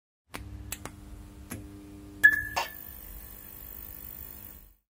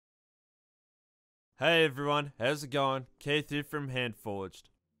Hey everyone, how's it going? Keith here from Handforged.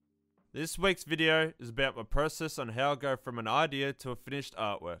 This week's video is about my process on how I go from an idea to a finished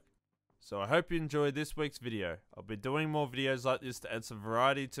artwork. So I hope you enjoyed this week's video. I'll be doing more videos like this to add some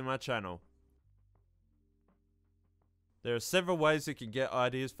variety to my channel. There are several ways you can get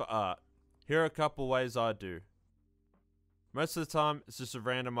ideas for art. Here are a couple ways I do. Most of the time, it's just a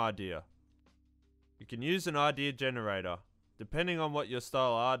random idea. You can use an idea generator. Depending on what your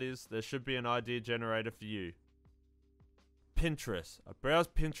style art is, there should be an idea generator for you. Pinterest. I browse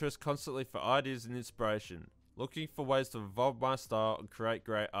Pinterest constantly for ideas and inspiration, looking for ways to evolve my style and create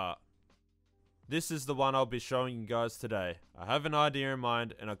great art. This is the one I'll be showing you guys today. I have an idea in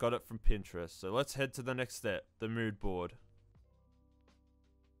mind and I got it from Pinterest, so let's head to the next step, the mood board.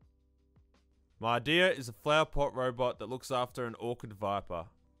 My idea is a flower pot robot that looks after an orchid viper.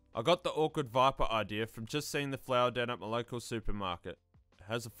 I got the orchid viper idea from just seeing the flower down at my local supermarket. It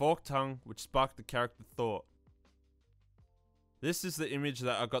has a forked tongue which sparked the character thought. This is the image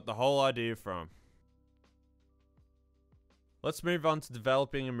that I got the whole idea from. Let's move on to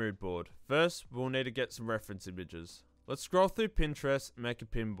developing a mood board. First, we'll need to get some reference images. Let's scroll through Pinterest and make a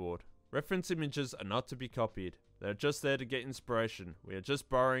pin board. Reference images are not to be copied. They are just there to get inspiration. We are just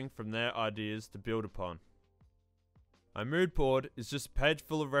borrowing from their ideas to build upon. A mood board is just a page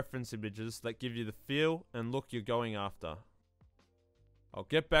full of reference images that give you the feel and look you're going after. I'll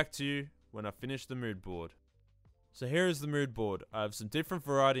get back to you when I finish the mood board. So here is the mood board. I have some different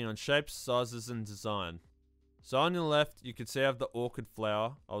variety on shapes, sizes and design. So on your left you can see I have the orchid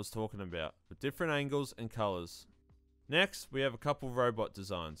flower I was talking about, with different angles and colours. Next we have a couple robot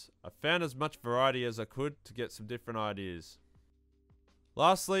designs. I found as much variety as I could to get some different ideas.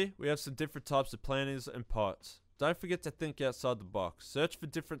 Lastly, we have some different types of planters and pots. Don't forget to think outside the box. Search for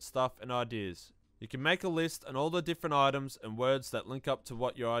different stuff and ideas. You can make a list and all the different items and words that link up to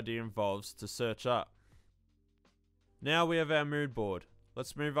what your idea involves to search up. Now we have our mood board.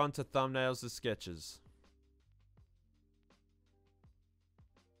 Let's move on to thumbnails and sketches.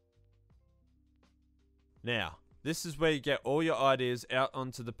 Now, this is where you get all your ideas out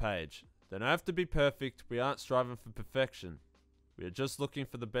onto the page. They don't have to be perfect, we aren't striving for perfection. We are just looking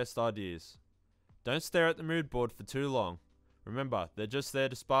for the best ideas. Don't stare at the mood board for too long. Remember, they're just there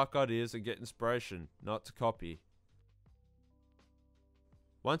to spark ideas and get inspiration, not to copy.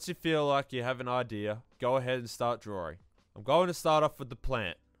 Once you feel like you have an idea, go ahead and start drawing. I'm going to start off with the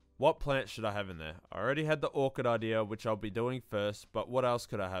plant. What plant should I have in there? I already had the orchid idea, which I'll be doing first, but what else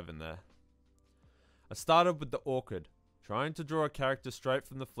could I have in there? I started with the orchid, trying to draw a character straight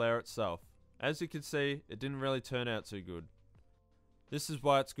from the flower itself. As you can see, it didn't really turn out too good. This is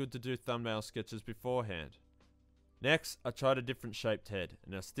why it's good to do thumbnail sketches beforehand. Next, I tried a different shaped head,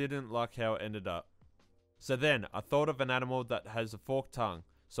 and I still didn't like how it ended up. So then, I thought of an animal that has a forked tongue,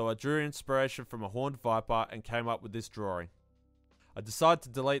 so I drew inspiration from a horned viper and came up with this drawing. I decided to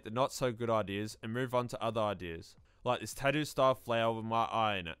delete the not so good ideas and move on to other ideas, like this tattoo style flower with my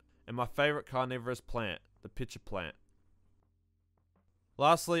eye in it, and my favourite carnivorous plant, the pitcher plant.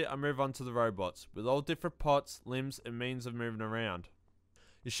 Lastly, I move on to the robots, with all different pots, limbs and means of moving around.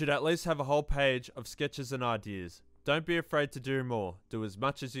 You should at least have a whole page of sketches and ideas. Don't be afraid to do more, do as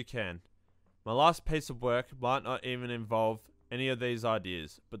much as you can. My last piece of work might not even involve any of these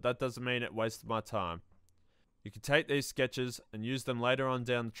ideas, but that doesn't mean it wasted my time. You can take these sketches and use them later on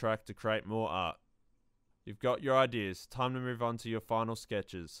down the track to create more art. You've got your ideas, time to move on to your final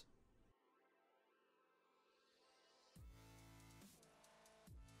sketches.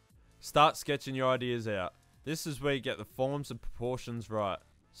 Start sketching your ideas out. This is where you get the forms and proportions right.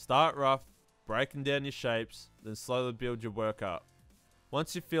 Start rough, breaking down your shapes, then slowly build your work up.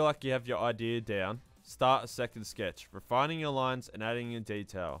 Once you feel like you have your idea down, start a second sketch, refining your lines and adding in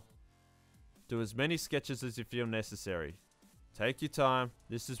detail. Do as many sketches as you feel necessary. Take your time,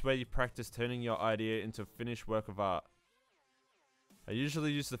 this is where you practice turning your idea into a finished work of art. I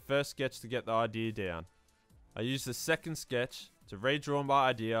usually use the first sketch to get the idea down. I use the second sketch to redraw my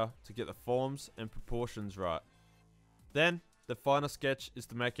idea to get the forms and proportions right. Then, the final sketch is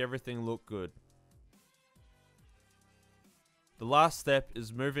to make everything look good. The last step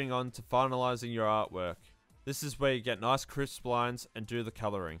is moving on to finalizing your artwork. This is where you get nice crisp lines and do the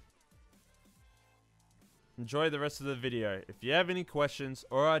coloring. Enjoy the rest of the video. If you have any questions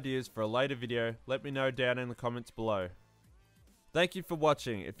or ideas for a later video, let me know down in the comments below. Thank you for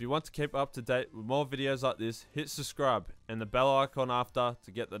watching. If you want to keep up to date with more videos like this, hit subscribe and the bell icon after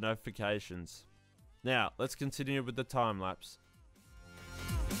to get the notifications. Now, let's continue with the time lapse.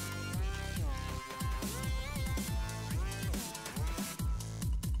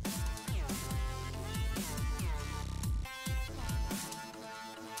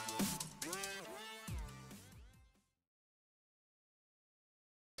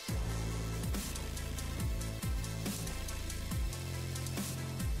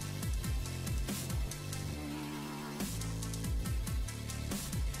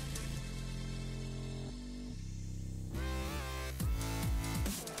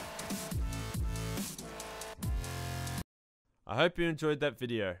 I hope you enjoyed that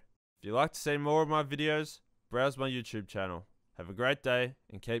video. If you'd like to see more of my videos, browse my YouTube channel. Have a great day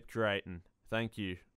and keep creating. Thank you.